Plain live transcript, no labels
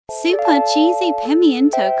Super cheesy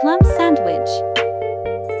pimiento club sandwich.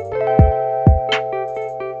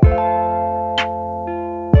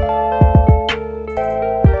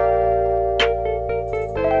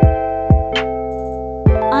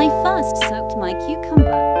 I first soaked my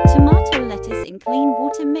cucumber, tomato, lettuce in clean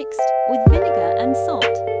water mixed with vinegar and salt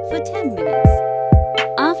for 10 minutes.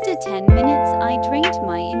 After 10 minutes, I drained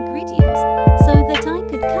my ingredients so that I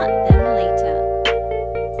could cut them later.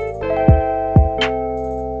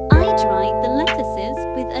 I dried the lettuces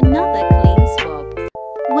with another clean swab.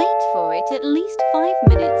 Wait for it at least 5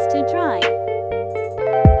 minutes to dry.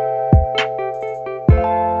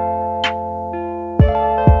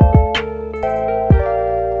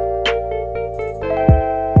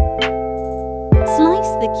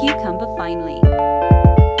 Slice the cucumber finely.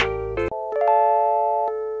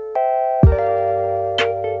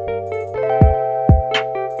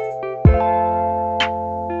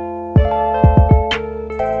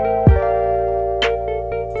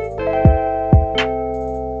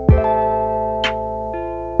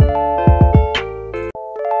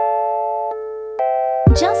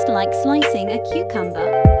 Just like slicing a cucumber,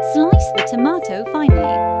 slice the tomato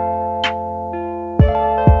finely.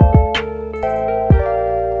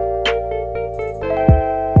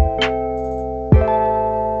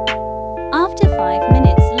 After 5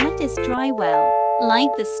 minutes, let this dry well. Light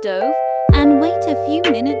the stove and wait a few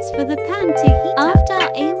minutes for the pan to heat up. After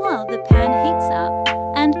a while the pan heats up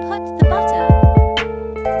and put the butter.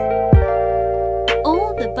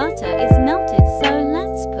 All the butter is melted, so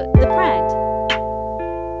let's put the bread.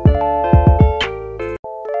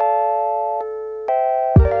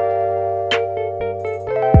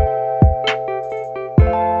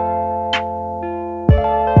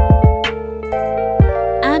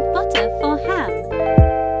 Add butter for ham.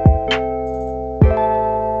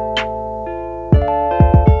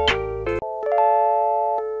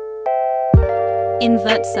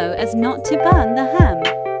 Invert so as not to burn the ham.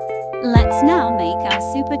 Let's now make our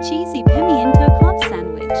super cheesy pimiento club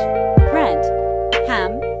sandwich. Bread,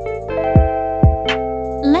 ham,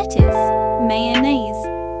 lettuce, mayonnaise.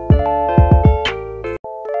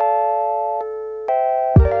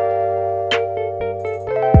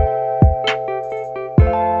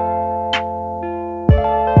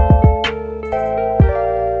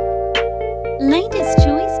 Latest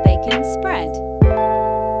choice bacon spread.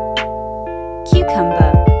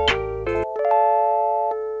 Cucumber,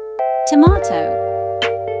 tomato,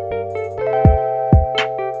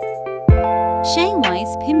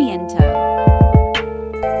 shea-wise pimiento,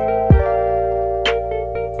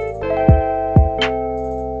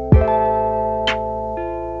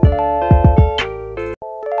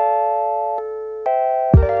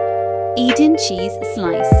 Eden cheese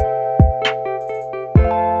slice.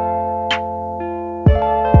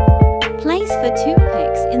 Place for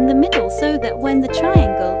toothpicks in the middle so that when the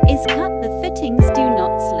triangle is cut, the fittings do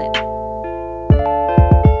not slip.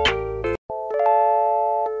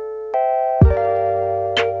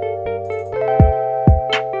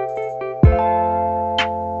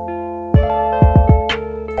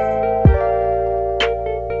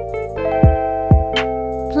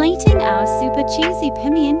 Plating our super cheesy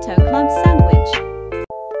pimiento club sandwich.